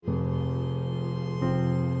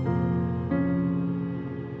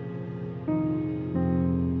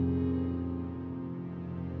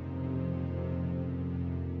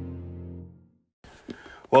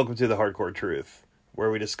Welcome to the Hardcore Truth, where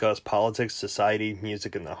we discuss politics, society,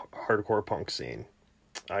 music, and the hardcore punk scene.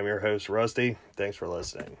 I'm your host, Rusty. Thanks for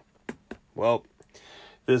listening. Well,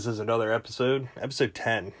 this is another episode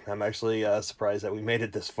 10. I'm actually surprised that we made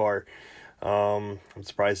it this far. I'm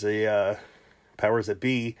surprised the powers that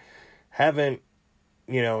be haven't,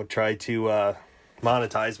 tried to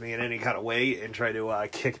monetize me in any kind of way and try to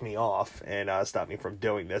kick me off and stop me from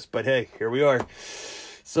doing this. But hey, here we are.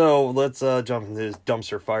 So let's jump into this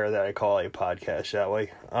dumpster fire that I call a podcast, shall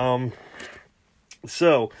we?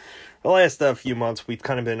 So the last few months, we've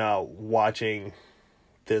kind of been watching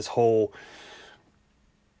this whole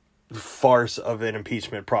farce of an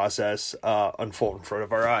impeachment process unfold in front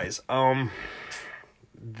of our eyes.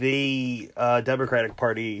 The Democratic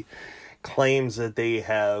Party claims that they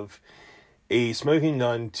have a smoking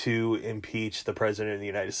gun to impeach the President of the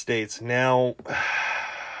United States. Now,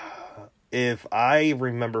 if I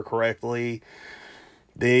remember correctly,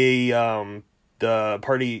 the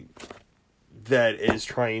party that is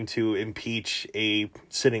trying to impeach a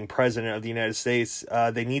sitting president of the United States,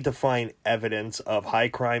 they need to find evidence of high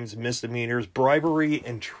crimes, misdemeanors, bribery,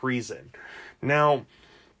 and treason. Now,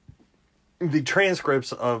 the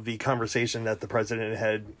transcripts of the conversation that the president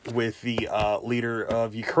had with the leader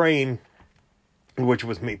of Ukraine, which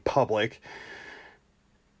was made public,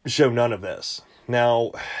 show none of this.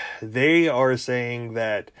 Now, they are saying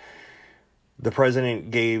that the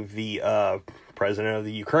president gave the president of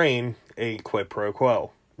the Ukraine a quid pro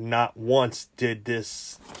quo. Not once did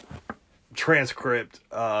this transcript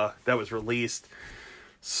that was released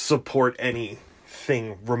support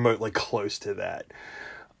anything remotely close to that.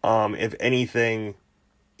 If anything,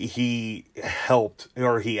 he helped,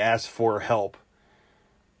 or he asked for help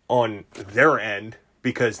on their end,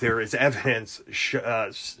 because there is evidence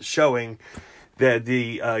showing that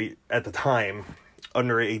at the time,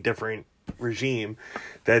 under a different regime,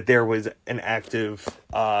 that there was an active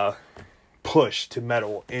push to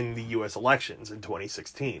meddle in the U.S. elections in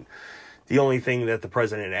 2016. The only thing that the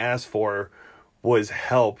president asked for was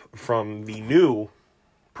help from the new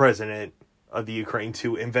president of the Ukraine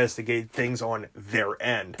to investigate things on their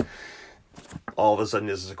end. All of a sudden,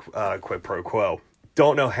 this is a quid pro quo.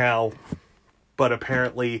 Don't know how, but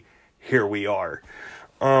apparently here we are.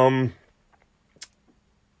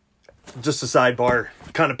 Just a sidebar,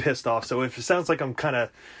 kind of pissed off. So if it sounds like I'm kind of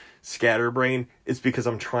scatterbrained, it's because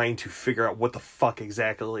I'm trying to figure out what the fuck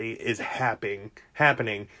exactly is happening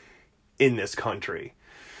in this country.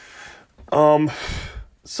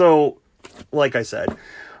 So, like I said,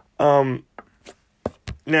 now,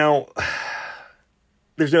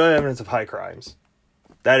 there's no evidence of high crimes.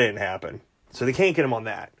 That didn't happen. So they can't get him on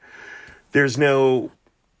that. There's no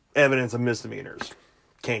evidence of misdemeanors.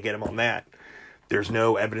 Can't get him on that. There's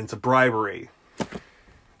no evidence of bribery.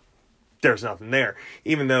 There's nothing there.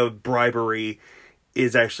 Even though bribery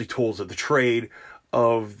is actually tools of the trade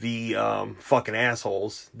of the fucking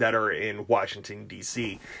assholes that are in Washington,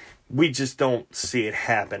 D.C. We just don't see it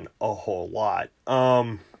happen a whole lot.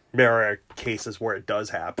 There are cases where it does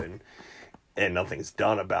happen and nothing's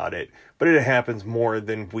done about it. But it happens more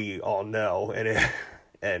than we all know,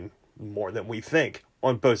 and more than we think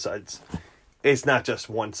on both sides. It's not just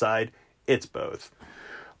one side. It's both.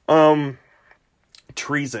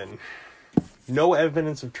 Treason. No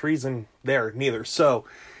evidence of treason there, neither. So,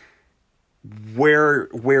 where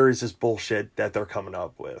is this bullshit that they're coming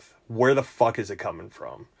up with? Where the fuck is it coming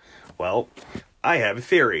from? Well, I have a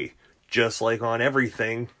theory. Just like on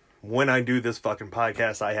everything, when I do this fucking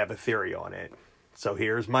podcast, I have a theory on it. So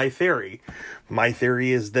here's my theory. My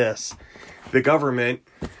theory is this. The government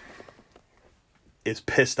is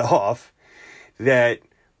pissed off that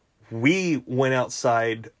we went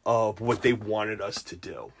outside of what they wanted us to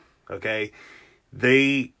do, okay?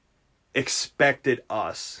 They expected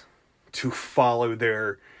us to follow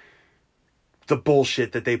the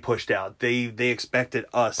bullshit that they pushed out. They expected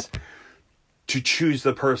us to choose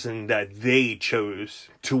the person that they chose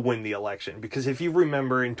to win the election. Because if you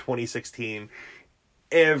remember in 2016,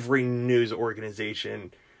 every news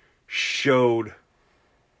organization showed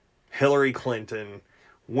Hillary Clinton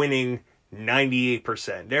winning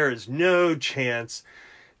 98%. There is no chance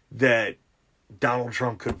that Donald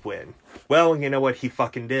Trump could win. Well, you know what? He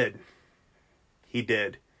fucking did. He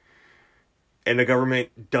did. And the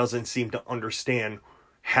government doesn't seem to understand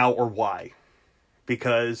how or why.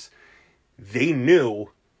 Because they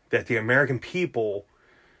knew that the American people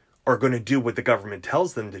are going to do what the government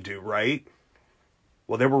tells them to do, right?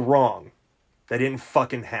 Well, they were wrong. That didn't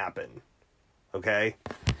fucking happen. Okay?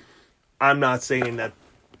 I'm not saying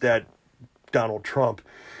that Donald Trump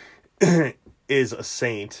is a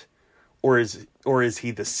saint, or is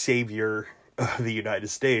he the savior of the United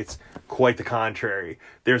States. Quite the contrary.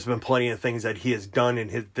 There's been plenty of things that he has done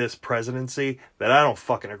in this presidency that I don't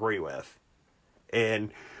fucking agree with.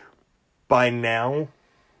 And by now,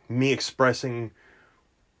 me expressing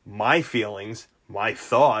my feelings, my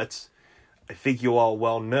thoughts, I think you all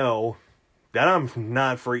well know that I'm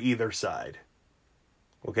not for either side.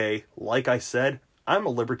 Okay? Like I said, I'm a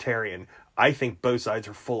libertarian. I think both sides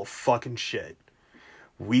are full of fucking shit.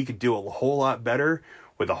 We could do a whole lot better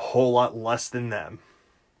with a whole lot less than them.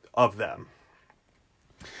 Of them.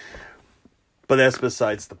 But that's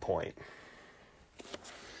besides the point.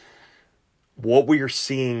 What we are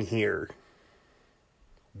seeing here,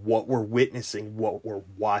 what we're witnessing, what we're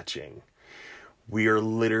watching, we are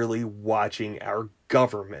literally watching our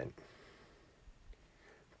government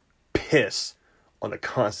piss on the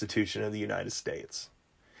Constitution of the United States.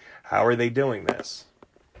 How are they doing this?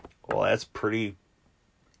 Well, that's pretty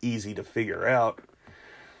easy to figure out.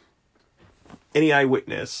 Any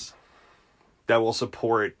eyewitness that will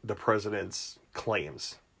support the president's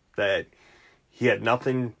claims that he had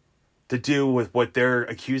nothing to do with what they're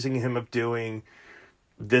accusing him of doing,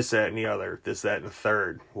 this, that, and the other, this, that, and the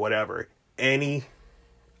third, whatever. Any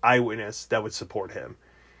eyewitness that would support him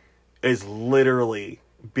is literally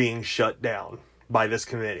being shut down by this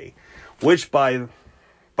committee, which, by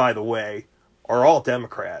the way, are all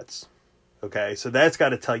Democrats. Okay, so that's got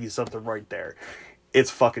to tell you something right there.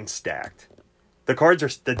 It's fucking stacked.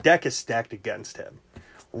 The deck is stacked against him.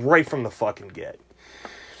 Right from the fucking get.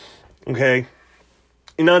 Okay?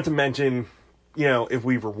 And not to mention, you know, if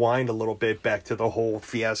we rewind a little bit back to the whole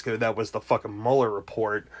fiasco that was the fucking Mueller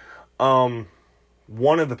report, one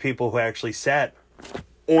of the people who actually sat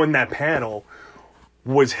on that panel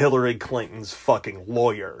was Hillary Clinton's fucking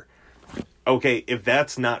lawyer. Okay, if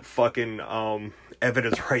that's not fucking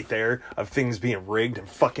evidence right there of things being rigged and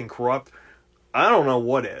fucking corrupt, I don't know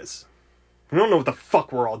what is. I don't know what the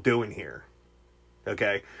fuck we're all doing here.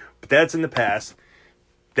 Okay? But that's in the past.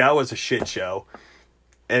 That was a shit show.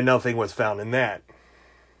 And nothing was found in that.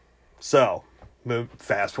 So,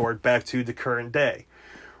 fast forward back to the current day.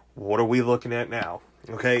 What are we looking at now?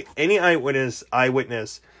 Okay? Any eyewitness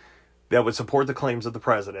that would support the claims of the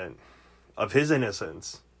president, of his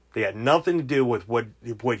innocence, they had nothing to do with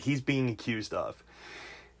what he's being accused of,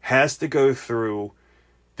 has to go through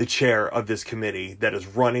the chair of this committee that is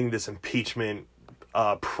running this impeachment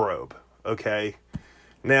probe. Okay?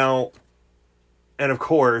 Now, and of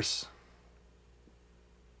course,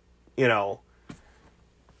 you know,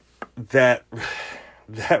 that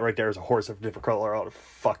right there is a horse of a different color all to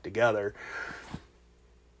fuck together.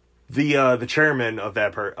 The chairman of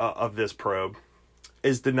of this probe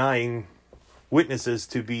is denying witnesses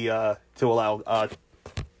to be to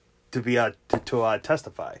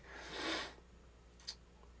testify.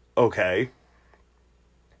 Okay.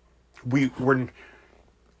 We're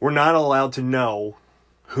not allowed to know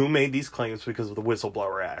who made these claims because of the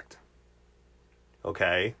Whistleblower Act.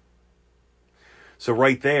 Okay? So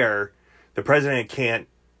right there, the president can't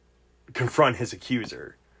confront his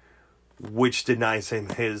accuser, which denies him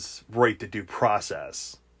his right to due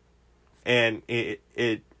process. And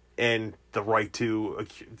and the right to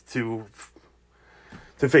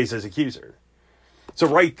face his accuser. So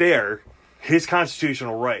right there, his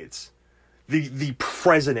constitutional rights, the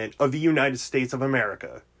president of the United States of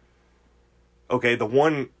America, okay, the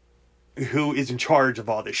one who is in charge of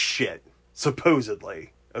all this shit,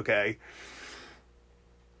 supposedly, okay,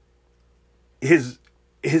 his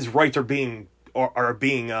rights are being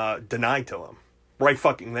denied to him, right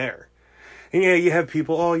fucking there. And yeah, you have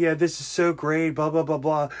people, oh yeah, this is so great, blah, blah, blah,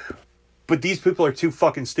 blah. But these people are too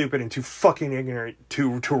fucking stupid and too fucking ignorant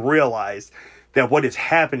to realize that what is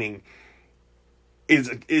happening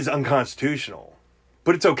is unconstitutional.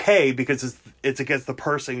 But it's okay because it's against the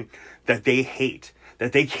person that they hate,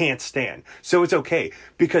 that they can't stand. So it's okay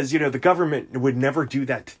because, you know, the government would never do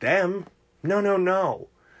that to them. No.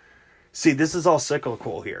 See, this is all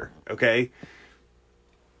cyclical here, okay?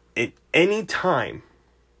 At any time,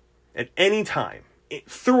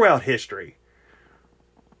 throughout history,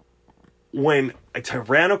 when a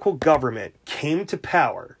tyrannical government came to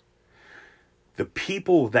power, the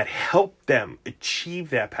people that helped them achieve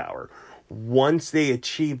that power, once they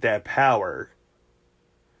achieved that power,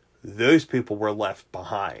 those people were left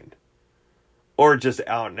behind. Or just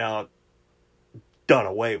out and out done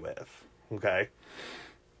away with. Okay?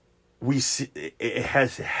 We see, it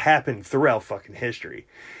has happened throughout fucking history.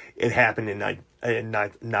 It happened in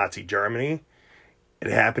Nazi Germany. It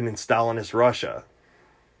happened in Stalinist Russia.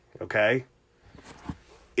 Okay?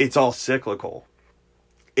 It's all cyclical.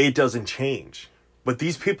 It doesn't change. But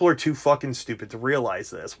these people are too fucking stupid to realize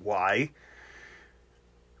this. Why?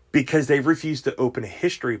 because they refuse to open a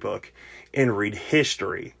history book and read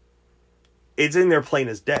history. It's in there plain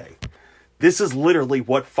as day. This is literally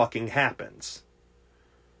what fucking happens.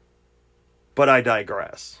 But I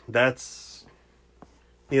digress. That's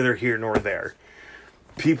neither here nor there.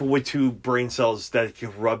 People with two brain cells that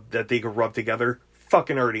they can rub together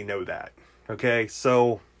fucking already know that. Okay?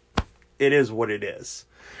 So it is what it is.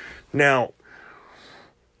 Now,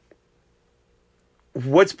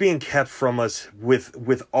 what's being kept from us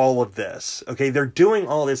with all of this? Okay, they're doing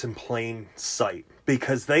all this in plain sight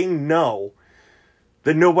because they know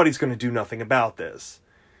that nobody's going to do nothing about this.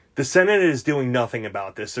 The Senate is doing nothing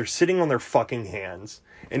about this. They're sitting on their fucking hands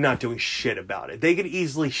and not doing shit about it. They could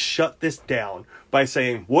easily shut this down by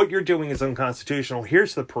saying, what you're doing is unconstitutional.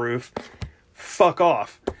 Here's the proof. Fuck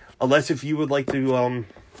off. Unless if you would like to,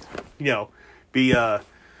 be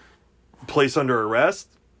placed under arrest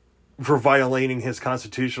for violating his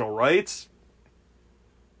constitutional rights,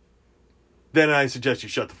 then I suggest you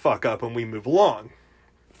shut the fuck up and we move along.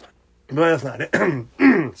 But that's not,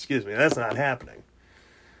 excuse me, that's not happening.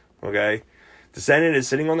 Okay? The Senate is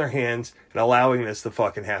sitting on their hands and allowing this to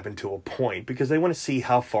fucking happen to a point because they want to see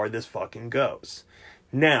how far this fucking goes.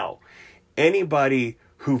 Now, anybody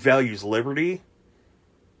who values liberty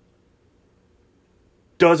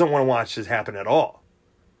doesn't want to watch this happen at all.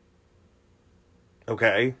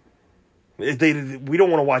 Okay? We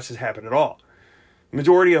don't want to watch this happen at all.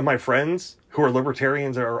 Majority of my friends who are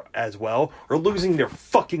libertarians are losing their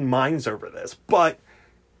fucking minds over this. But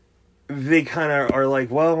they kind of are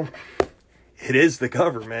like, well, it is the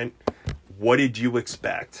government. What did you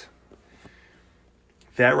expect?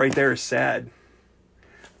 That right there is sad.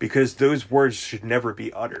 Because those words should never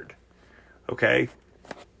be uttered. Okay?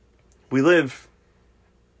 We live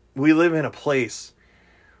in a place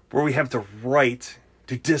where we have the right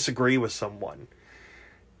to disagree with someone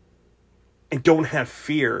and don't have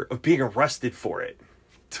fear of being arrested for it.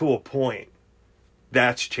 To a point.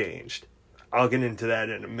 That's changed. I'll get into that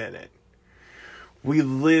in a minute. We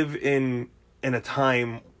live in a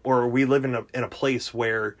time, or we live in a place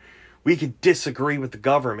where we could disagree with the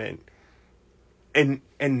government and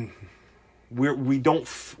we don't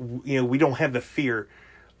have the fear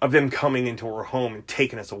of them coming into our home and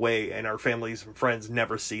taking us away and our families and friends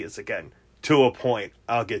never see us again. To a point.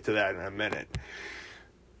 I'll get to that in a minute.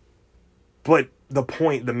 But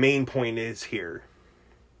the main point is here.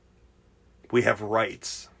 We have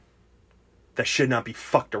rights that should not be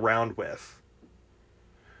fucked around with.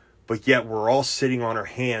 But yet we're all sitting on our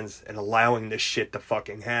hands and allowing this shit to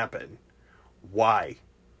fucking happen. Why?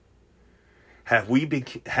 Have we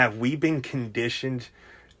been conditioned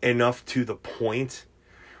enough to the point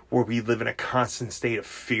where we live in a constant state of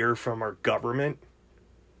fear from our government?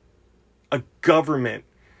 A government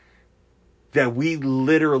that we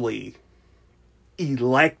literally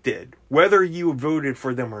elected, whether you voted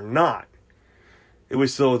for them or not. It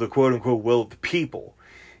was still the quote-unquote will of the people.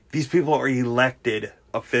 These people are elected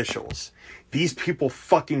officials. These people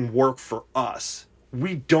fucking work for us.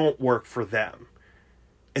 We don't work for them.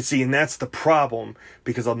 And that's the problem,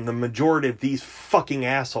 because the majority of these fucking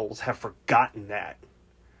assholes have forgotten that.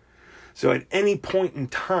 So at any point in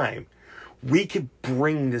time, we could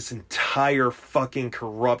bring this entire fucking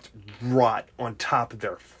corrupt rot on top of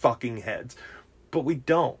their fucking heads. But we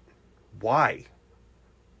don't. Why?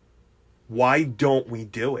 Why don't we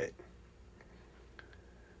do it?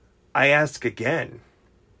 I ask again.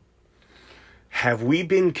 Have we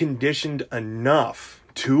been conditioned enough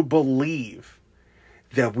to believe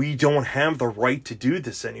that we don't have the right to do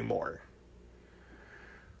this anymore?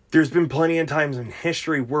 There's been plenty of times in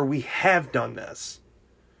history where we have done this.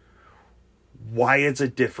 Why is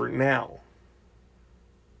it different now?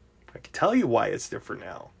 I can tell you why it's different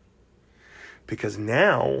now. Because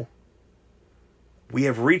now we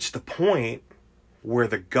have reached the point where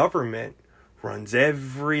the government runs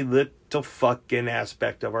every little fucking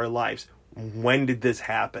aspect of our lives. When did this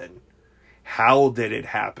happen? How did it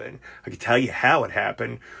happen? I can tell you how it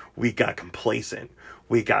happened. We got complacent.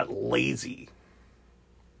 We got lazy.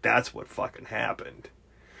 That's what fucking happened.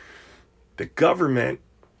 The government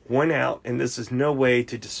went out, and this is no way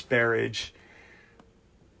to disparage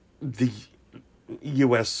the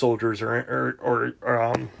U.S. soldiers or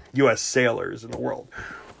U.S. sailors in the world.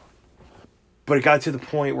 But it got to the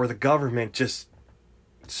point where the government just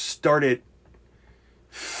started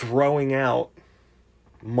throwing out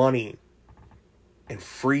money and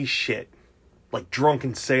free shit like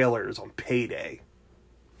drunken sailors on payday,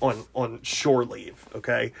 on shore leave,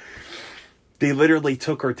 okay? They literally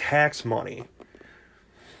took our tax money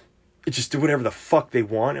and just did whatever the fuck they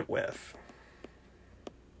wanted with.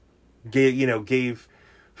 Gave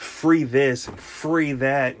free this and free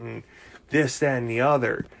that and this, that, and the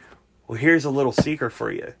other. Well, here's a little secret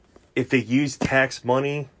for you. If they use tax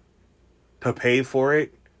money to pay for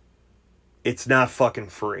it, it's not fucking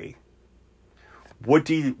free. What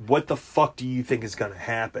the fuck do you think is going to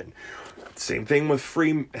happen? Same thing with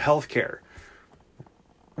free healthcare.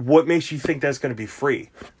 What makes you think that's going to be free?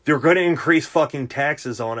 They're going to increase fucking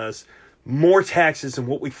taxes on us. More taxes than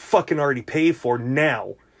what we fucking already pay for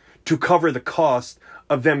now to cover the cost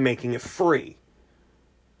of them making it free.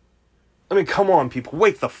 I mean, come on, people.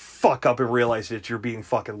 Wake the fuck up and realize that you're being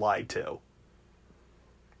fucking lied to.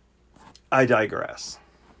 I digress.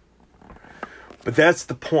 But that's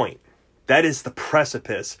the point. That is the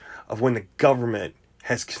precipice of when the government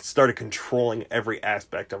has started controlling every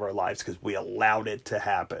aspect of our lives because we allowed it to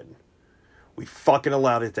happen. We fucking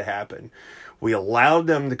allowed it to happen. We allowed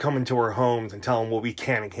them to come into our homes and tell them what we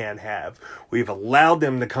can and can't have. We've allowed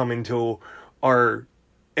them to come into our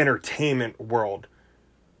entertainment world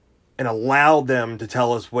and allowed them to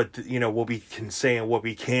tell us what we can say and what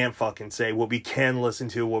we can't fucking say, what we can listen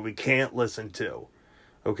to, what we can't listen to.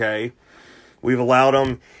 Okay? We've allowed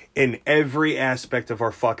them in every aspect of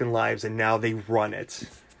our fucking lives, and now they run it.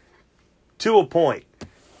 To a point.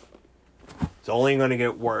 It's only going to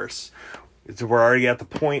get worse. We're already at the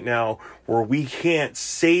point now where we can't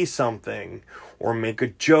say something or make a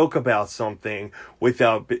joke about something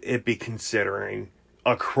without it be considering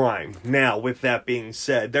a crime. Now, with that being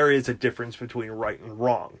said, there is a difference between right and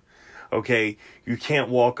wrong. Okay? You can't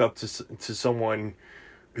walk up to someone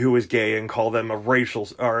who is gay and call them not a racial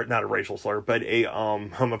slur, but a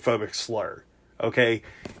homophobic slur. Okay?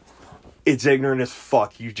 It's ignorant as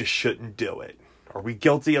fuck. You just shouldn't do it. Are we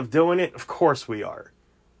guilty of doing it? Of course we are.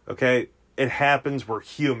 Okay? It happens. We're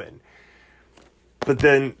human. But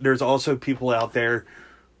then there's also people out there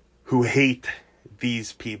who hate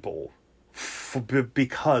these people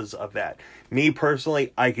because of that. Me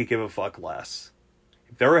personally, I could give a fuck less.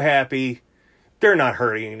 If they're happy, they're not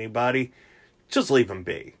hurting anybody, just leave them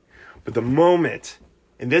be. But the moment,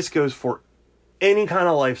 and this goes for any kind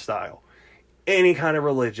of lifestyle, any kind of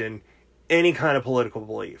religion, any kind of political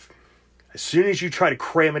belief, as soon as you try to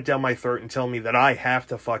cram it down my throat and tell me that I have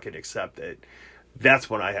to fucking accept it, that's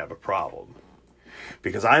when I have a problem.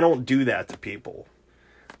 Because I don't do that to people.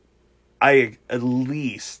 I at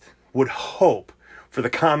least would hope for the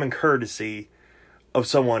common courtesy of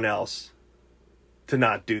someone else to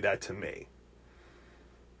not do that to me.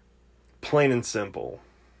 Plain and simple.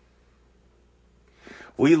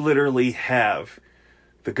 We literally have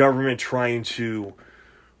the government trying to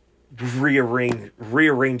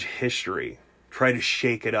rearrange history, try to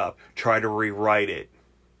shake it up, try to rewrite it.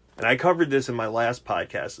 And I covered this in my last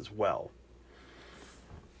podcast as well.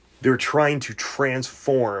 They're trying to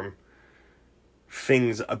transform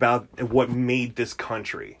things about what made this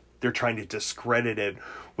country. They're trying to discredit it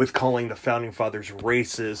with calling the founding fathers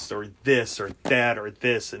racist or this or that or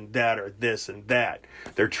this and that or this and that.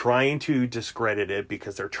 They're trying to discredit it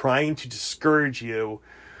because they're trying to discourage you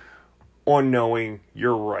on knowing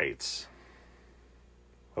your rights.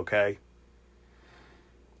 Okay?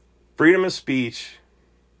 Freedom of speech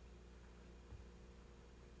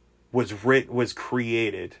was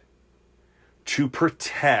created to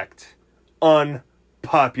protect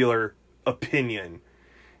unpopular opinion.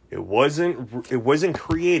 It wasn't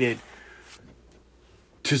created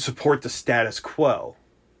to support the status quo.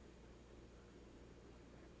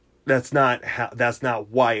 That's not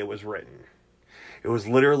why it was written. It was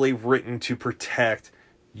literally written to protect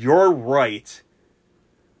your right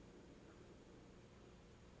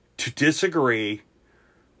to disagree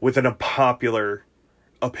with an unpopular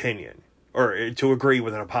opinion, or to agree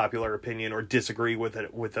with an unpopular opinion, or disagree with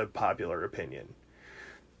a popular opinion.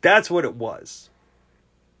 That's what it was.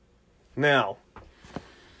 Now,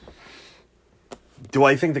 do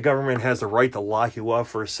I think the government has the right to lock you up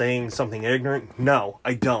for saying something ignorant? No,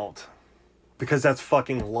 I don't. Because that's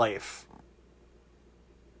fucking life.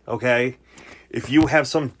 Okay? If you have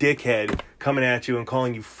some dickhead coming at you and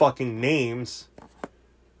calling you fucking names,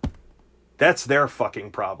 that's their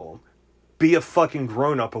fucking problem. Be a fucking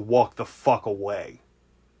grown-up and walk the fuck away.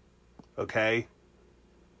 Okay?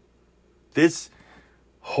 This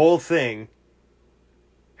whole thing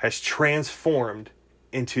has transformed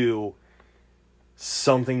into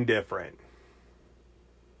something different.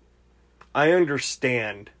 I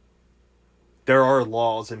understand there are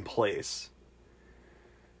laws in place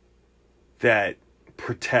that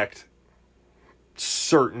protect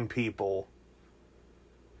certain people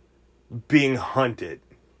being hunted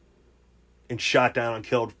and shot down and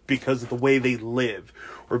killed because of the way they live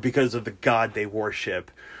or because of the God they worship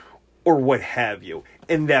or what have you.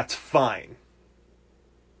 And that's fine.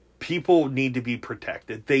 people need to be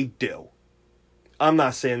protected. They do. I'm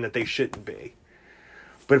not saying that they shouldn't be.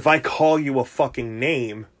 But if I call you a fucking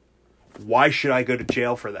name, why should I go to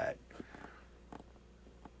jail for that?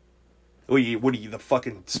 What are you, the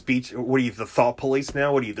fucking speech? What are you, the thought police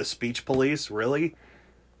now? What are you, the speech police? Really?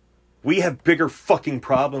 We have bigger fucking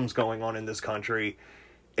problems going on in this country,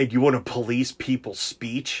 and you want to police people's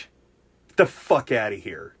speech? Get the fuck out of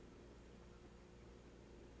here.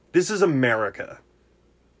 This is America.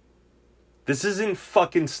 This isn't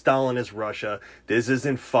fucking Stalinist Russia. This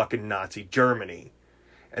isn't fucking Nazi Germany.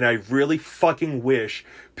 And I really fucking wish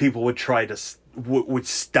people would would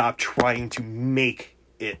stop trying to make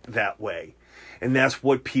it that way. And that's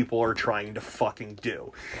what people are trying to fucking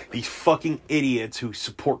do. These fucking idiots who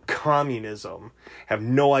support communism have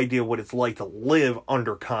no idea what it's like to live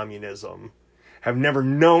under communism, have never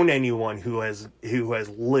known anyone who has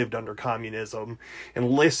lived under communism, and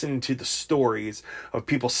listened to the stories of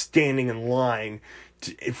people standing in line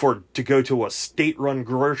to go to a state-run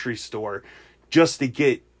grocery store just to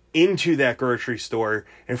get into that grocery store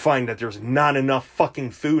and find that there's not enough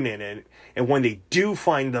fucking food in it. And when they do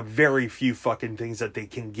find the very few fucking things that they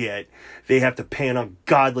can get, they have to pay an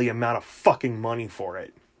ungodly amount of fucking money for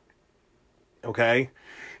it. Okay?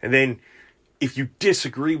 And then, if you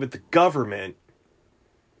disagree with the government,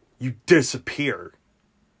 you disappear.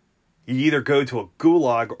 You either go to a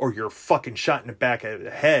gulag or you're fucking shot in the back of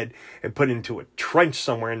the head and put into a trench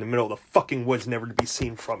somewhere in the middle of the fucking woods, never to be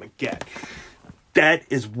seen from again. That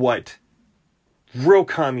is what real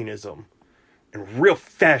communism and real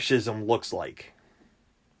fascism looks like.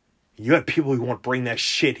 You have people who want to bring that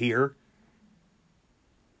shit here.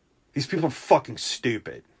 These people are fucking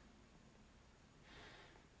stupid.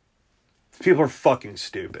 These people are fucking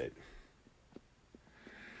stupid.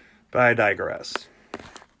 But I digress.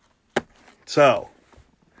 So,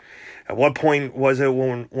 at what point was it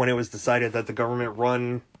when it was decided that the government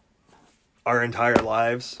run our entire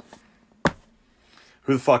lives?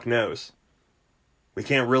 Who the fuck knows? We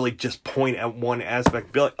can't really just point at one aspect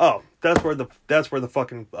and be like, oh, that's where the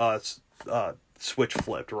fucking switch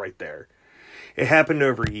flipped right there. It happened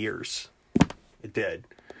over years. It did.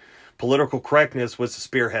 Political correctness was the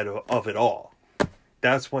spearhead of it all.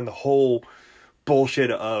 That's when the whole bullshit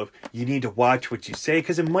of you need to watch what you say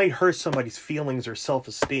because it might hurt somebody's feelings or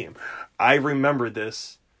self-esteem. I remember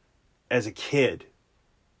this as a kid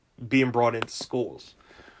being brought into schools.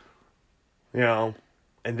 You know,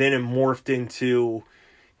 and then it morphed into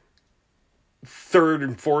 3rd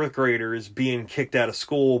and 4th graders being kicked out of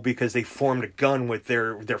school because they formed a gun with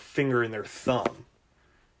their finger and their thumb.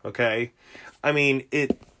 Okay? I mean,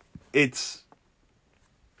 it's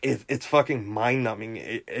fucking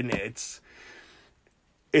mind-numbing, and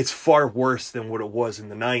it's far worse than what it was in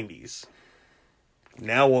the 90s.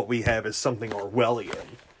 Now what we have is something Orwellian.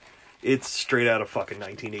 It's straight out of fucking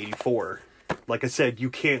 1984. Like I said, you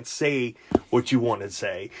can't say what you want to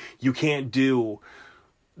say. You can't do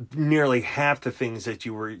nearly half the things that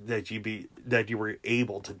you were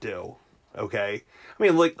able to do. Okay? I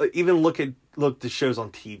mean, like, even look at the shows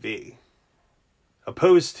on TV.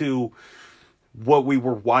 Opposed to what we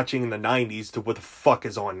were watching in the 90s to what the fuck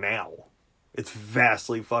is on now. It's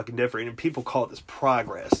vastly fucking different. And people call this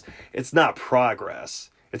progress. It's not progress.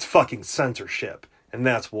 It's fucking censorship. And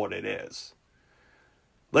that's what it is.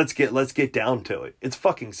 Let's get down to it. It's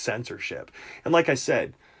fucking censorship. And like I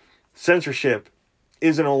said, censorship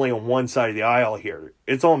isn't only on one side of the aisle here.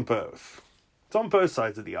 It's on both. It's on both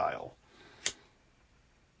sides of the aisle.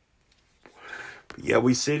 But yeah,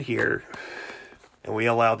 we sit here and we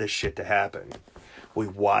allow this shit to happen. We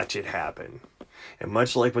watch it happen. And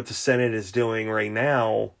much like what the Senate is doing right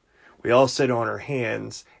now, we all sit on our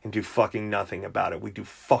hands and do fucking nothing about it. We do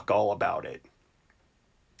fuck all about it.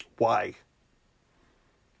 Why?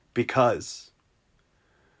 Because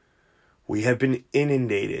we have been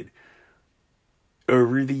inundated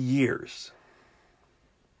over the years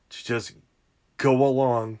to just go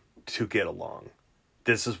along to get along.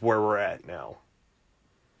 This is where we're at now.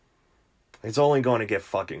 It's only going to get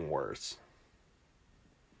fucking worse.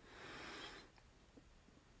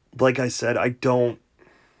 Like I said, I don't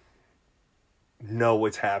know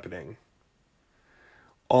what's happening.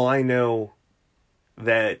 All I know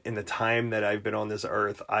that in the time that I've been on this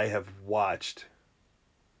earth, I have watched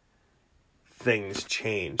things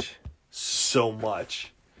change so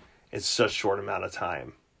much in such a short amount of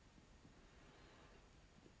time.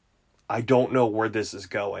 I don't know where this is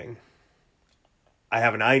going. I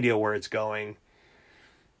have an idea where it's going,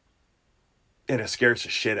 and it scares the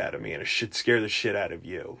shit out of me, and it should scare the shit out of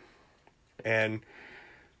you. And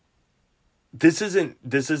this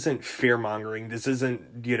isn't fear mongering. This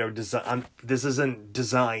isn't, this isn't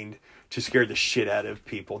designed to scare the shit out of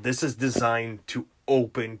people. This is designed to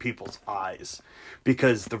open people's eyes,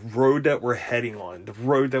 because the road that we're heading on, the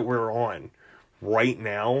road that we're on right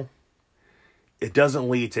now, it doesn't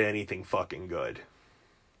lead to anything fucking good.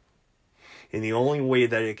 And the only way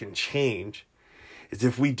that it can change is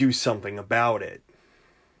if we do something about it.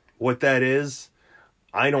 What that is,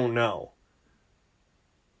 I don't know.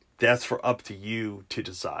 That's for up to you to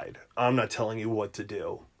decide. I'm not telling you what to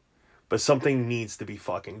do. But something needs to be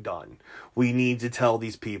fucking done. We need to tell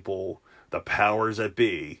these people, the powers that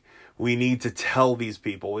be, we need to tell these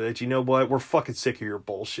people that, you know what, we're fucking sick of your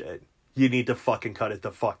bullshit. You need to fucking cut it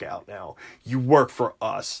the fuck out now. You work for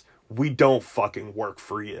us. We don't fucking work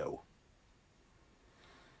for you.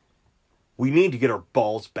 We need to get our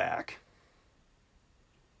balls back.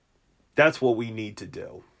 That's what we need to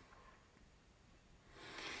do.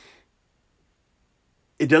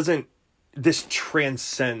 This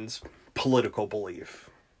transcends political belief.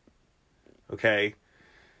 Okay?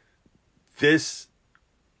 This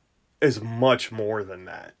is much more than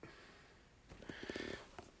that.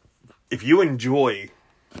 If you enjoy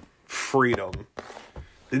freedom,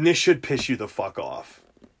 then this should piss you the fuck off.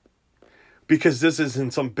 Because this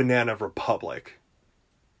isn't some banana republic.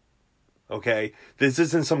 Okay? This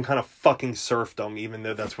isn't some kind of fucking serfdom, even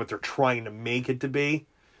though that's what they're trying to make it to be.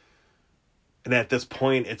 And at this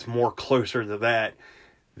point, it's more closer to that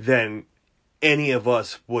than any of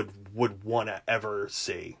us would want to ever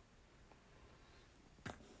see.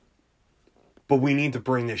 But we need to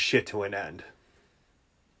bring this shit to an end.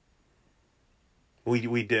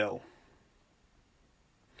 We do.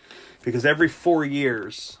 Because every 4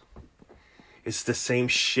 years, it's the same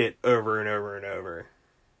shit over and over and over.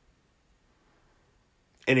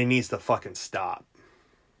 And it needs to fucking stop.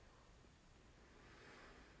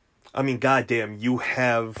 I mean, goddamn, you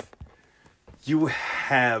have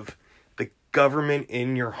the government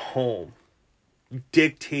in your home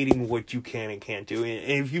dictating what you can and can't do.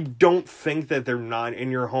 And if you don't think that they're not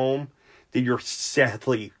in your home, then you're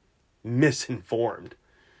sadly misinformed.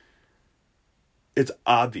 It's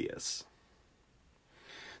obvious.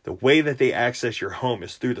 The way that they access your home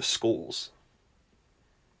is through the schools.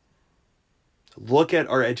 Look at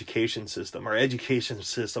our education system. Our education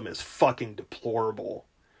system is fucking deplorable.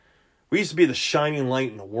 We used to be the shining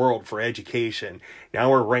light in the world for education.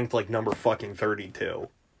 Now we're ranked like number fucking 32.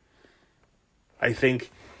 I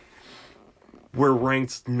think we're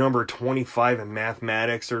ranked number 25 in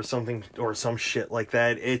mathematics or something, or some shit like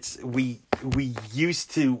that. We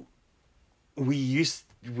used to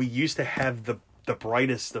have the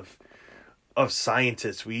brightest of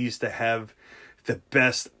scientists. We used to have the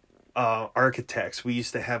best architects. We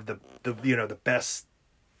used to have the best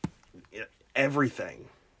everything.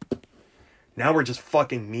 Now we're just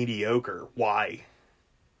fucking mediocre. Why?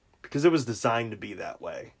 Because it was designed to be that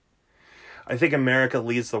way. I think America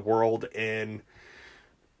leads the world in,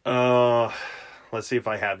 let's see if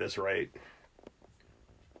I have this right.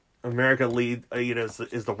 America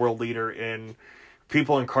is the world leader in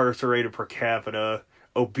people incarcerated per capita,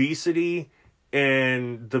 obesity,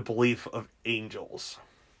 and the belief of angels.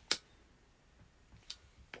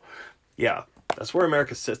 Yeah, that's where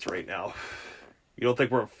America sits right now. You don't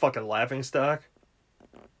think we're a fucking laughingstock?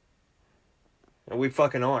 And we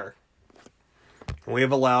fucking are. And we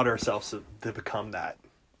have allowed ourselves to become that.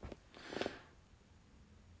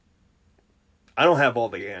 I don't have all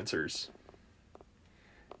the answers.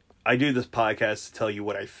 I do this podcast to tell you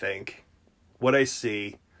what I think, what I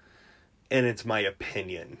see, and it's my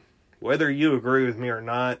opinion. Whether you agree with me or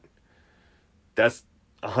not, that's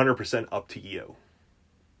 100% up to you.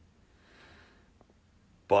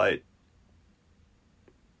 But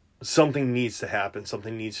something needs to happen.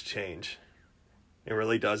 Something needs to change. It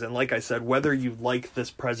really does. And like I said, whether you like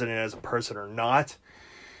this president as a person or not,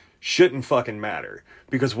 shouldn't fucking matter.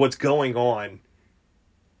 Because what's going on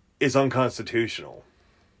is unconstitutional.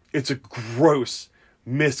 It's a gross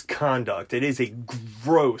misconduct. It is a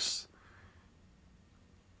gross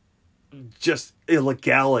just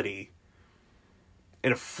illegality.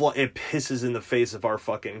 And it pisses in the face of our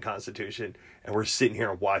fucking Constitution. And we're sitting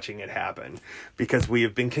here watching it happen. Because we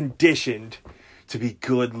have been conditioned to be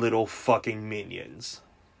good little fucking minions.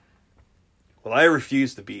 Well, I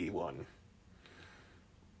refuse to be one.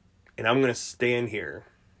 And I'm going to stand here.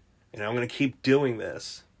 And I'm going to keep doing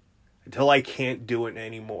this. Until I can't do it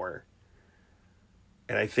anymore.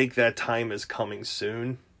 And I think that time is coming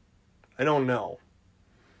soon. I don't know.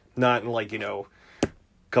 Not in a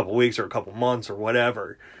couple weeks or a couple months or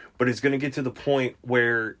whatever. But it's going to get to the point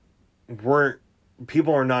where we're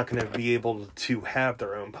people are not going to be able to have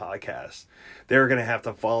their own podcast. They're going to have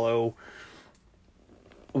to follow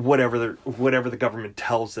whatever the government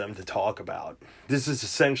tells them to talk about. This is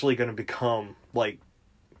essentially going to become like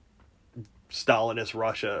Stalinist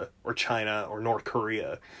Russia or China or North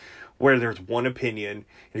Korea, where there's one opinion,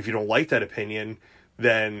 and if you don't like that opinion,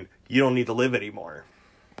 then you don't need to live anymore.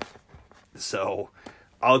 So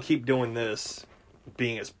I'll keep doing this,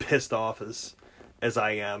 being as pissed off as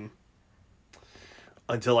I am,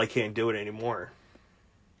 until I can't do it anymore.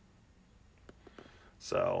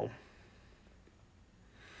 So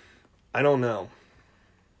I don't know.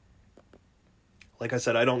 Like I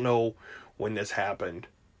said, I don't know when this happened,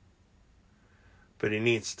 but it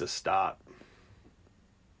needs to stop.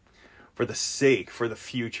 For the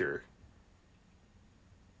future,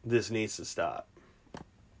 this needs to stop.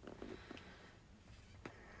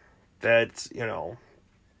 That's,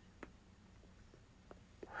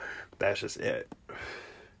 that's just it.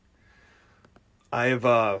 I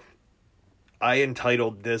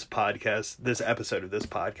entitled this episode of this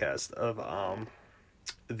podcast of,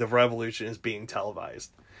 The Revolution is Being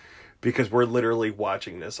Televised. Because we're literally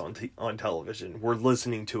watching this on television. We're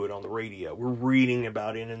listening to it on the radio. We're reading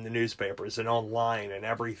about it in the newspapers and online and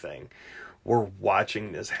everything. We're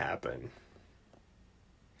watching this happen.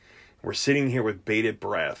 We're sitting here with bated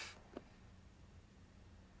breath.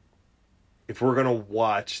 If we're going to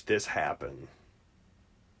watch this happen,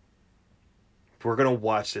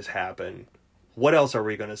 what else are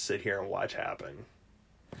we going to sit here and watch happen?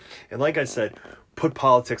 And like I said, put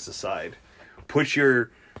politics aside. Put your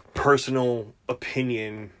personal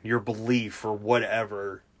opinion, your belief, or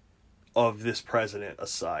whatever of this president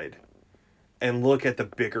aside, and look at the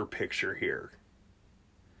bigger picture here.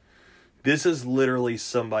 This is literally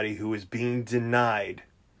somebody who is being denied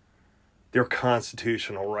their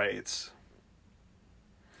constitutional rights.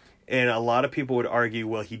 And a lot of people would argue,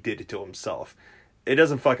 well, he did it to himself. It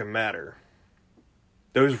doesn't fucking matter.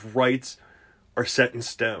 Those rights are set in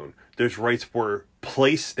stone. Those rights were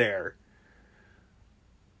placed there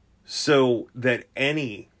so that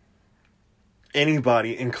anybody,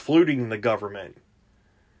 including the government,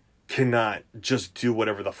 cannot just do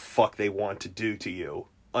whatever the fuck they want to do to you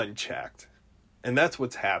unchecked. And that's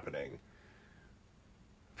what's happening.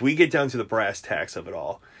 If we get down to the brass tacks of it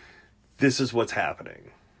all, this is what's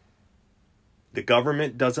happening. The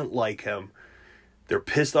government doesn't like him. They're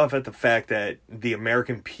pissed off at the fact that the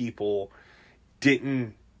American people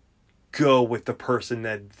didn't go with the person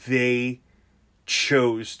that they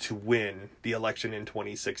chose to win the election in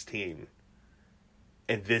 2016.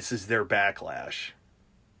 And this is their backlash.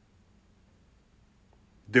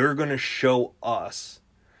 They're going to show us,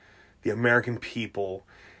 the American people,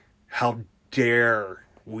 how dare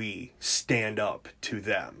we stand up to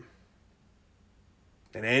them.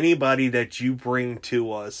 And anybody that you bring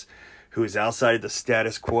to us who is outside the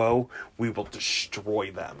status quo, we will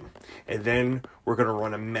destroy them. And then we're going to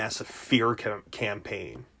run a massive fear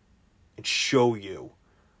campaign and show you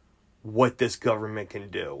what this government can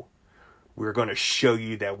do. We're going to show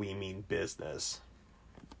you that we mean business.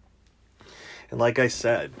 And like I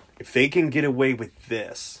said, if they can get away with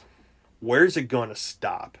this, where's it going to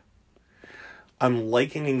stop? I'm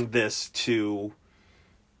likening this to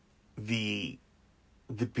the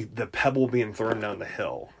pebble being thrown down the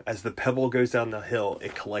hill. As the pebble goes down the hill,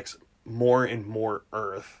 it collects more and more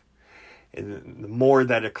earth. And the more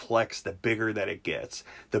that it collects, the bigger that it gets.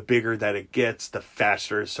 The bigger that it gets, the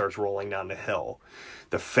faster it starts rolling down the hill.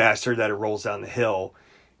 The faster that it rolls down the hill,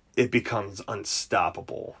 it becomes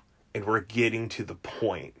unstoppable. And we're getting to the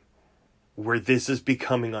point where this is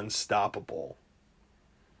becoming unstoppable.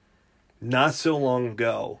 Not so long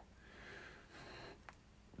ago,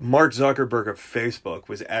 Mark Zuckerberg of Facebook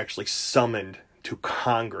was actually summoned to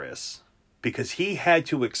Congress because he had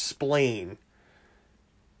to explain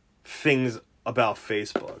things about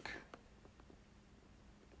Facebook.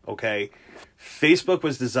 Okay? Facebook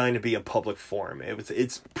was designed to be a public forum.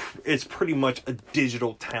 It's pretty much a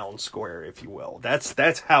digital town square, if you will.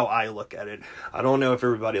 That's how I look at it. I don't know if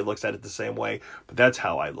everybody looks at it the same way, but that's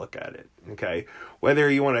how I look at it. Okay? Whether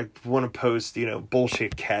you want to post,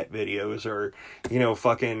 bullshit cat videos or,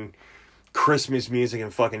 fucking Christmas music in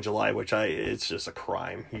fucking July, it's just a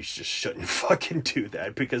crime. You just shouldn't fucking do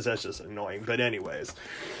that because that's just annoying. But anyways,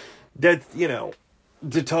 that,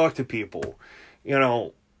 to talk to people,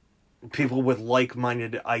 people with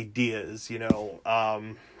like-minded ideas,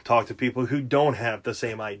 talk to people who don't have the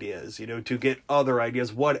same ideas, to get other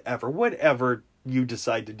ideas, whatever you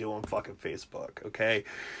decide to do on fucking Facebook, okay?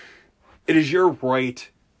 It is your right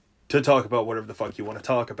to talk about whatever the fuck you want to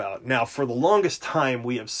talk about. Now, for the longest time,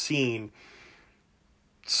 we have seen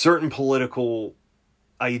certain political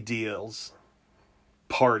ideals,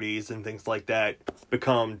 parties, and things like that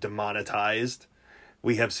become demonetized.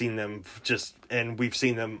 We have seen them we've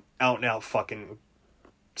seen them out and out fucking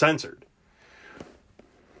censored.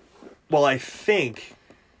 Well, I think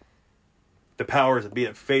the powers that be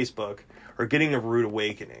at Facebook are getting a rude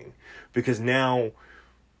awakening, because now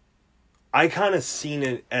I kind of seen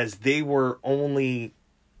it as they were only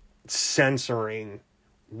censoring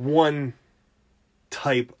one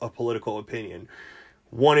type of political opinion,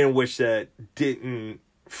 one in which that didn't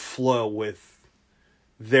flow with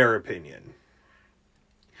their opinion.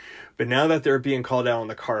 But now that they're being called out on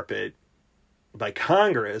the carpet by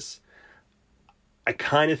Congress, I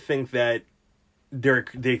kind of think that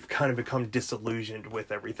they've kind of become disillusioned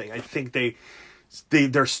with everything. I think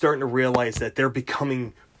they're starting to realize that they're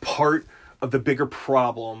becoming part of the bigger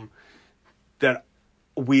problem that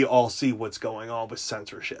we all see what's going on with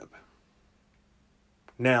censorship.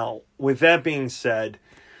 Now, with that being said,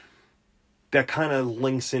 that kind of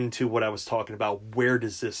links into what I was talking about. Where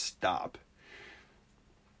does this stop?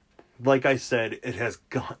 Like I said, it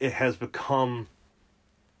has become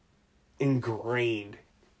ingrained.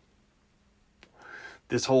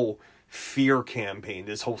 This whole fear campaign,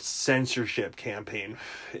 this whole censorship campaign,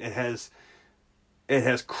 it has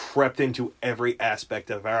crept into every aspect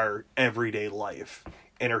of our everyday life.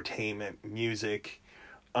 Entertainment, music,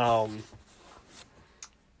 what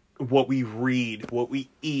we read, what we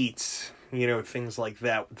eat, things like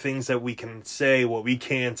that. Things that we can say, what we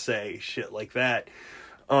can't say, shit like that.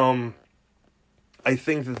 I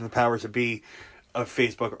think that the powers that be of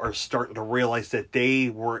Facebook are starting to realize that they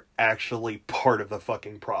were actually part of the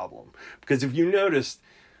fucking problem. Because if you noticed,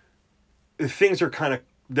 things are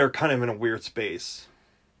they're kind of in a weird space.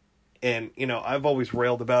 And, I've always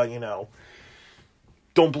railed about,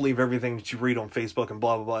 don't believe everything that you read on Facebook and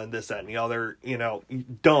blah, blah, blah, and this, that, and the other.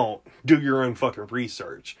 Don't. Do your own fucking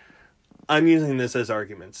research. I'm using this as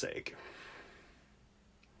argument's sake.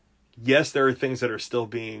 Yes, there are things that are still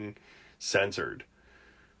being censored,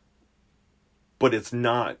 but it's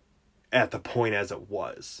not at the point as it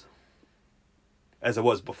was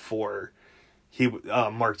before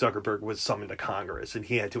Mark Zuckerberg was summoned to Congress and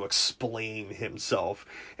he had to explain himself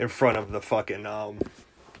in front of the fucking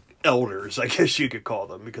elders, I guess you could call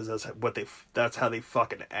them, because that's how they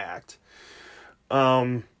fucking act.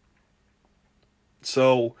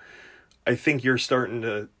 So I think you're starting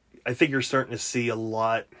to see a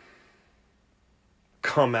lot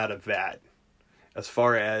come out of that. As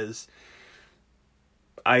far as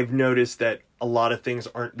I've noticed that a lot of things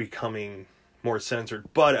aren't becoming more censored,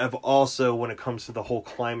 but I've also, when it comes to the whole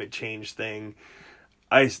climate change thing,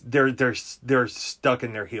 they're stuck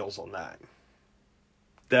in their heels on that.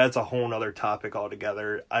 That's a whole nother topic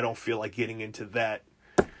altogether. I don't feel like getting into that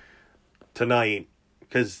tonight,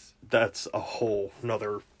 because that's a whole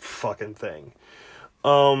nother fucking thing.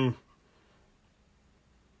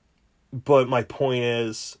 But my point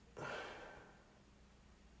is,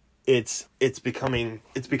 it's becoming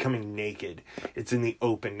naked. It's in the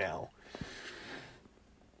open now.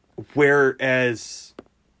 Whereas,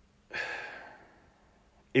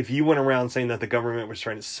 if you went around saying that the government was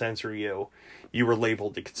trying to censor you, you were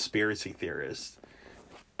labeled a conspiracy theorist.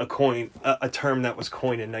 A term that was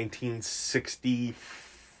coined in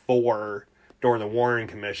 1964 during the Warren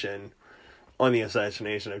Commission on the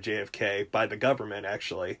assassination of JFK by the government,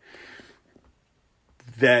 actually.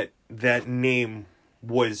 That name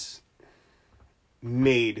was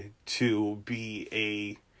made to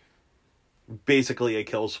be basically a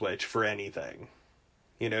kill switch for anything.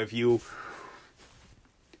 If you,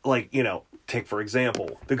 take for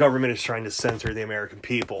example, the government is trying to censor the American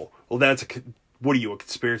people. Well, what are you, a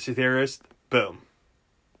conspiracy theorist? Boom.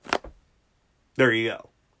 There you go.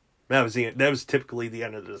 That was typically the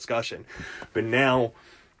end of the discussion. But now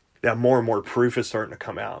that more and more proof is starting to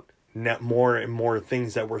come out, more and more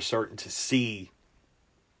things that we're starting to see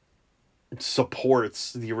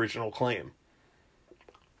supports the original claim.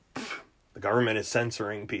 The government is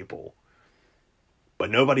censoring people, but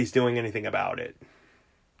nobody's doing anything about it.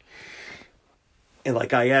 And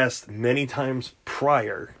like I asked many times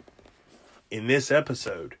prior in this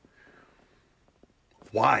episode,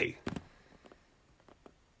 why?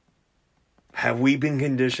 Have we been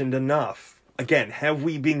conditioned enough? Again, have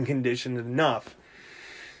we been conditioned enough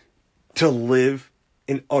to live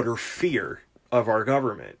in utter fear of our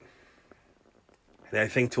government? And I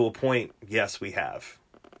think to a point, yes, we have.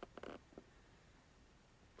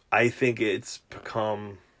 I think it's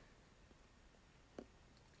become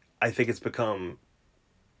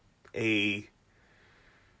a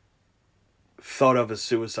thought of a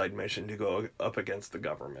suicide mission to go up against the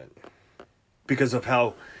government, because of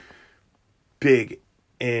how big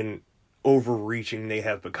and overreaching they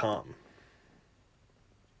have become.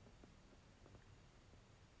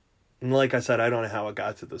 And like I said, I don't know how it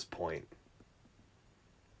got to this point.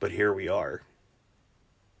 But here we are.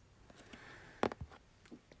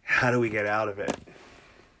 How do we get out of it?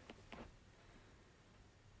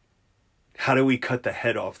 How do we cut the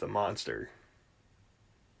head off the monster?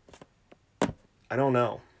 I don't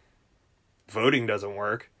know. Voting doesn't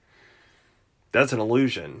work. That's an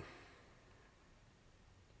illusion.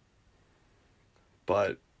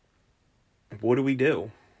 But what do we do?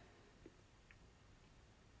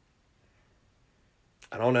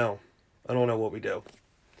 I don't know. I don't know what we do.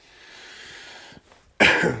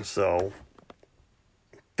 So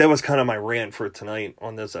that was kind of my rant for tonight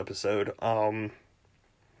on this episode. I'm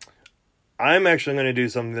actually going to do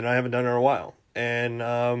something that I haven't done in a while. And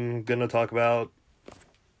I'm going to talk about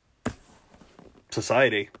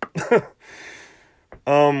society.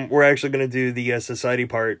 We're actually going to do the society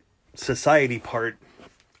part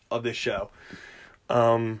of this show.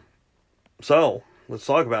 So let's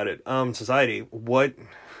talk about it. Society, what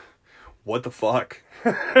the fuck?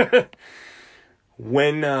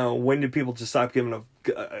 When did people just stop giving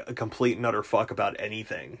a complete and utter fuck about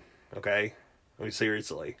anything? Okay? I mean,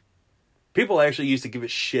 seriously. People actually used to give a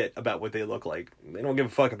shit about what they look like. They don't give a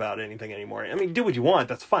fuck about anything anymore. I mean, do what you want.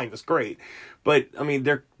 That's fine. That's great. But, I mean,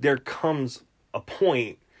 there comes a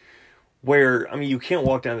point where, I mean, you can't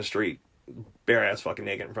walk down the street bare ass fucking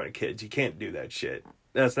naked in front of kids. You can't do that shit.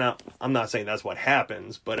 I'm not saying that's what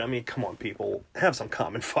happens, but, I mean, come on, people. Have some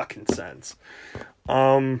common fucking sense.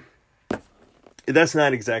 That's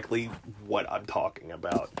not exactly what I'm talking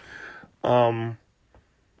about.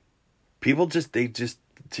 People just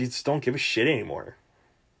don't give a shit anymore.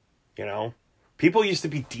 You know? People used to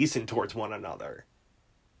be decent towards one another.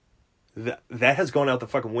 That has gone out the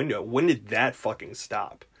fucking window. When did that fucking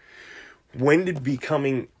stop? When did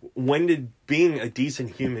being a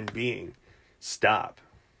decent human being stop?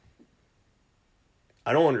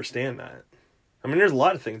 I don't understand that. I mean, there's a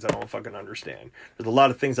lot of things I don't fucking understand. There's a lot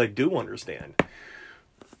of things I do understand.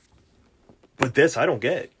 But this, I don't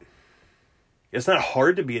get. It's not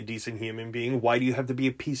hard to be a decent human being. Why do you have to be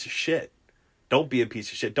a piece of shit? Don't be a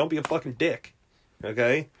piece of shit. Don't be a fucking dick.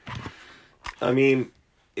 Okay? I mean,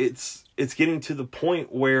 it's getting to the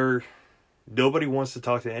point where nobody wants to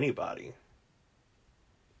talk to anybody.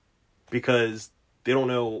 Because they don't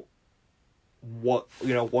know what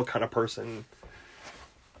kind of person,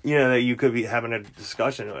 that you could be having a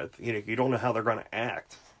discussion with. You don't know how they're going to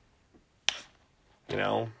act.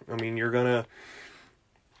 I mean, you're going to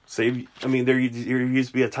say, I mean, there used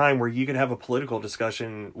to be a time where you could have a political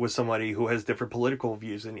discussion with somebody who has different political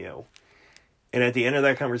views than you. And at the end of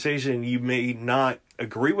that conversation, you may not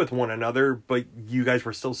agree with one another, but you guys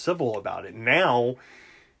were still civil about it. Now,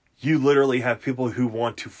 you literally have people who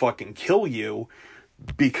want to fucking kill you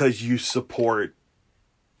because you support,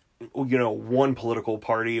 one political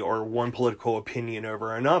party or one political opinion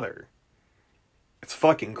over another. It's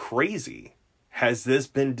fucking crazy. Has this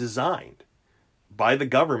been designed by the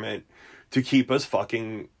government to keep us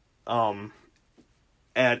fucking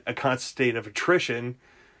at a constant state of attrition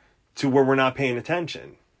to where we're not paying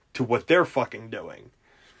attention to what they're fucking doing?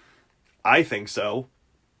 I think so,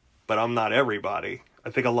 but I'm not everybody. I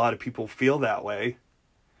think a lot of people feel that way.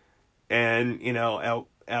 And,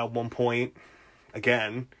 at one point,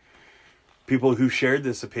 again, people who shared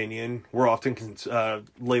this opinion were often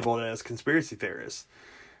labeled as conspiracy theorists.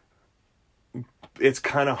 It's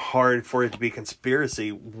kind of hard for it to be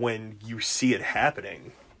conspiracy when you see it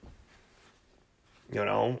happening.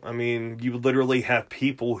 I mean, you literally have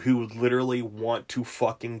people who literally want to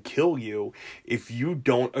fucking kill you if you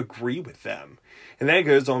don't agree with them. And that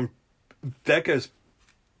goes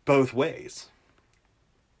both ways.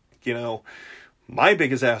 My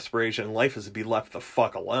biggest aspiration in life is to be left the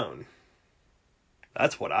fuck alone.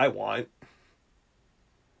 That's what I want.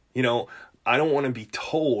 I don't want to be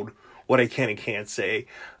told what I can and can't say.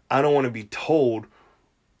 I don't want to be told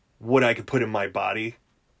what I can put in my body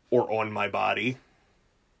or on my body.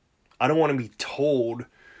 I don't want to be told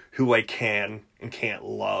who I can and can't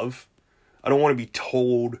love. I don't want to be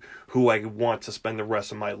told who I want to spend the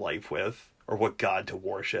rest of my life with or what God to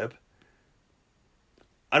worship.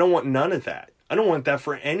 I don't want none of that. I don't want that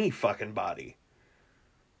for any fucking body.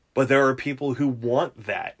 But there are people who want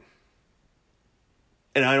that.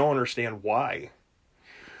 And I don't understand why.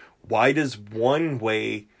 Why is one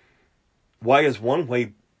way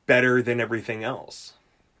better than everything else?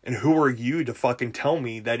 And who are you to fucking tell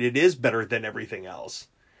me that it is better than everything else?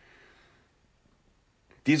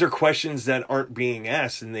 These are questions that aren't being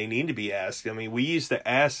asked, and they need to be asked. I mean, we used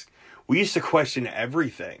to question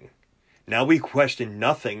everything. Now we question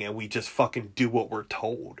nothing and we just fucking do what we're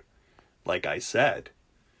told. Like I said,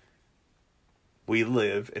 we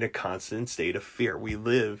live in a constant state of fear. We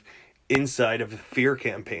live inside of a fear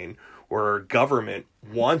campaign where our government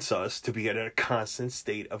wants us to be at a constant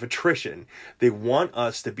state of attrition. They want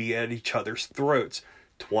us to be at each other's throats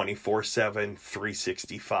 24/7,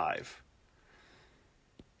 365.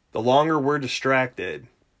 The longer we're distracted,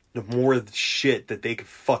 the more shit that they could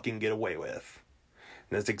fucking get away with.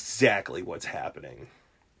 And that's exactly what's happening.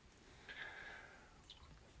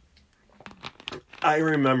 I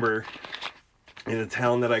remember in the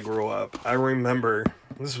town that I grew up,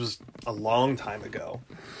 this was a long time ago,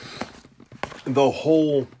 the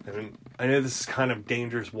whole, and I know this is kind of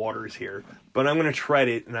dangerous waters here, but I'm going to tread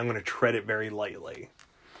it, and I'm going to tread it very lightly.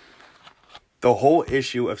 The whole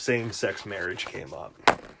issue of same-sex marriage came up.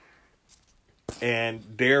 And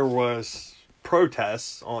there was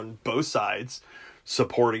protests on both sides,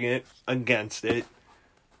 supporting it, against it,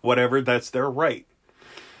 whatever, that's their right.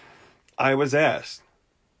 I was asked,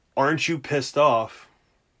 aren't you pissed off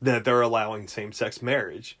that they're allowing same-sex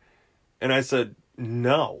marriage? And I said,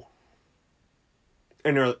 no.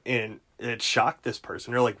 And it shocked this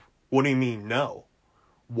person. They're like, what do you mean no?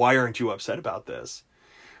 Why aren't you upset about this?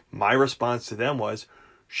 My response to them was,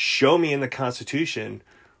 show me in the Constitution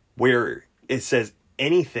where it says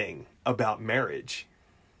anything about marriage.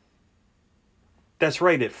 That's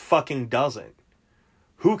right, it fucking doesn't.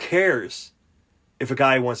 Who cares if a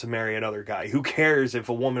guy wants to marry another guy? Who cares if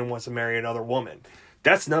a woman wants to marry another woman?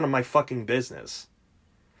 That's none of my fucking business.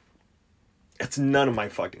 It's none of my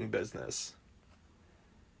fucking business.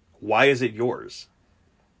 Why is it yours?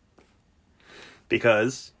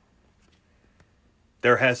 Because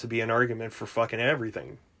there has to be an argument for fucking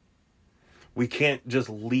everything. We can't just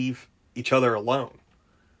leave each other alone.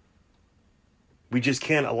 We just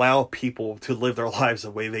can't allow people to live their lives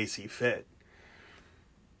the way they see fit.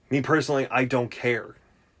 Me personally, I don't care.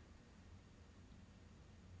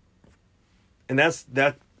 And that's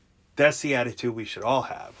the attitude we should all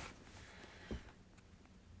have.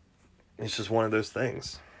 It's just one of those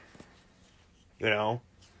things. You know?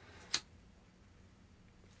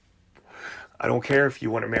 I don't care if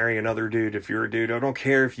you want to marry another dude if you're a dude. I don't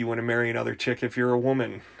care if you want to marry another chick if you're a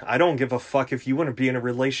woman. I don't give a fuck if you want to be in a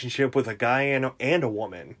relationship with a guy and a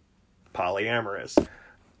woman. Polyamorous.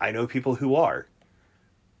 I know people who are.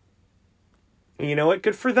 And you know what?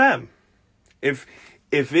 Good for them. If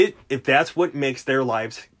that's what makes their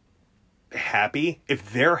lives happy,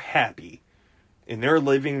 if they're happy and they're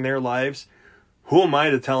living their lives, who am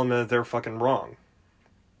I to tell them that they're fucking wrong?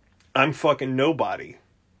 I'm fucking nobody.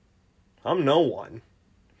 I'm no one.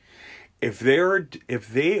 If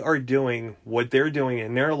they are doing what they're doing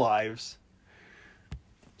in their lives,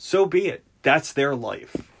 so be it. That's their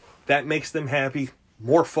life. That makes them happy.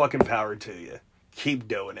 More fucking power to you. Keep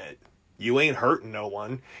doing it. You ain't hurting no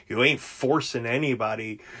one. You ain't forcing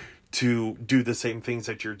anybody to do the same things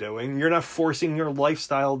that you're doing. You're not forcing your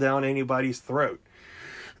lifestyle down anybody's throat.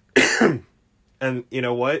 And you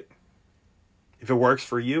know what? If it works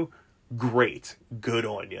for you, great. Good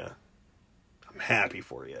on you. I'm happy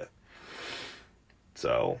for you.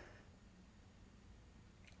 So,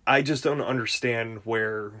 I just don't understand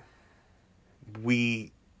where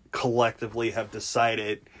we collectively have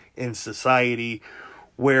decided in society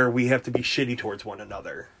where we have to be shitty towards one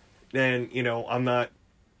another. And, you know, I'm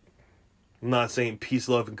not saying peace,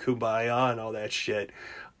 love, and kumbaya and all that shit.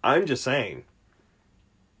 I'm just saying,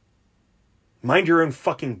 mind your own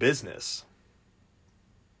fucking business.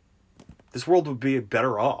 This world would be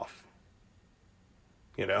better off.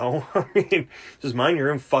 You know? I mean, just mind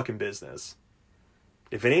your own fucking business.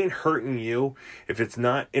 If it ain't hurting you, if it's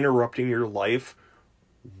not interrupting your life,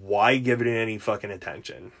 why give it any fucking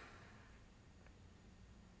attention?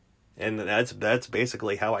 And that's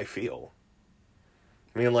basically how I feel.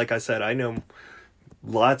 I mean, like I said, I know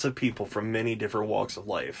lots of people from many different walks of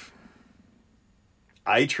life.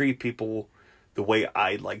 I treat people the way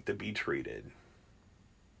I'd like to be treated.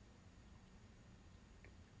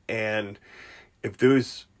 And if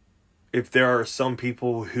there are some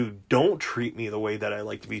people who don't treat me the way that I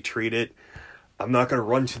like to be treated, I'm not going to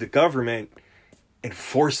run to the government and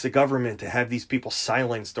force the government to have these people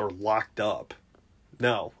silenced or locked up.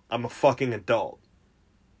 No, I'm a fucking adult.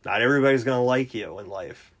 Not everybody's going to like you in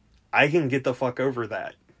life. I can get the fuck over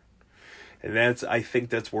that. And I think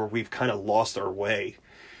that's where we've kind of lost our way.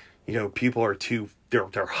 You know, people are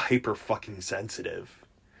they're hyper fucking sensitive.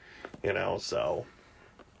 You know, so.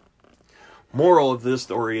 Moral of this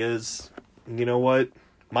story is, you know what?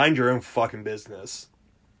 Mind your own fucking business.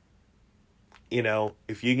 You know,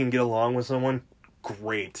 if you can get along with someone,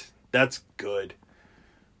 great. That's good.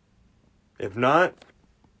 If not,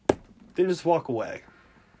 then just walk away.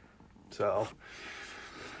 So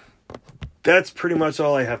that's pretty much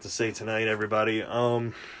all I have to say tonight, everybody.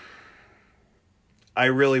 I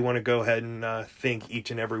really want to go ahead and thank each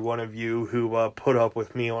and every one of you who put up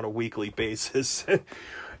with me on a weekly basis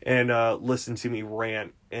and listen to me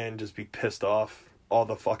rant and just be pissed off all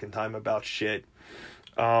the fucking time about shit.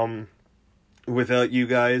 Without you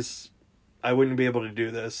guys, I wouldn't be able to do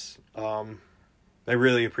this. I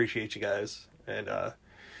really appreciate you guys. And,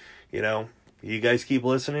 you guys keep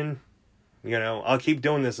listening. I'll keep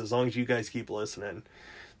doing this as long as you guys keep listening.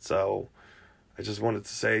 So I just wanted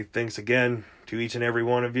to say thanks again to each and every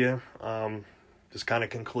one of you. Just kind of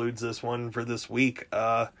concludes this one for this week.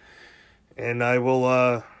 And I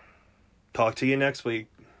will talk to you next week.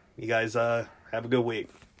 You guys have a good week.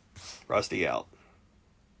 Rusty out.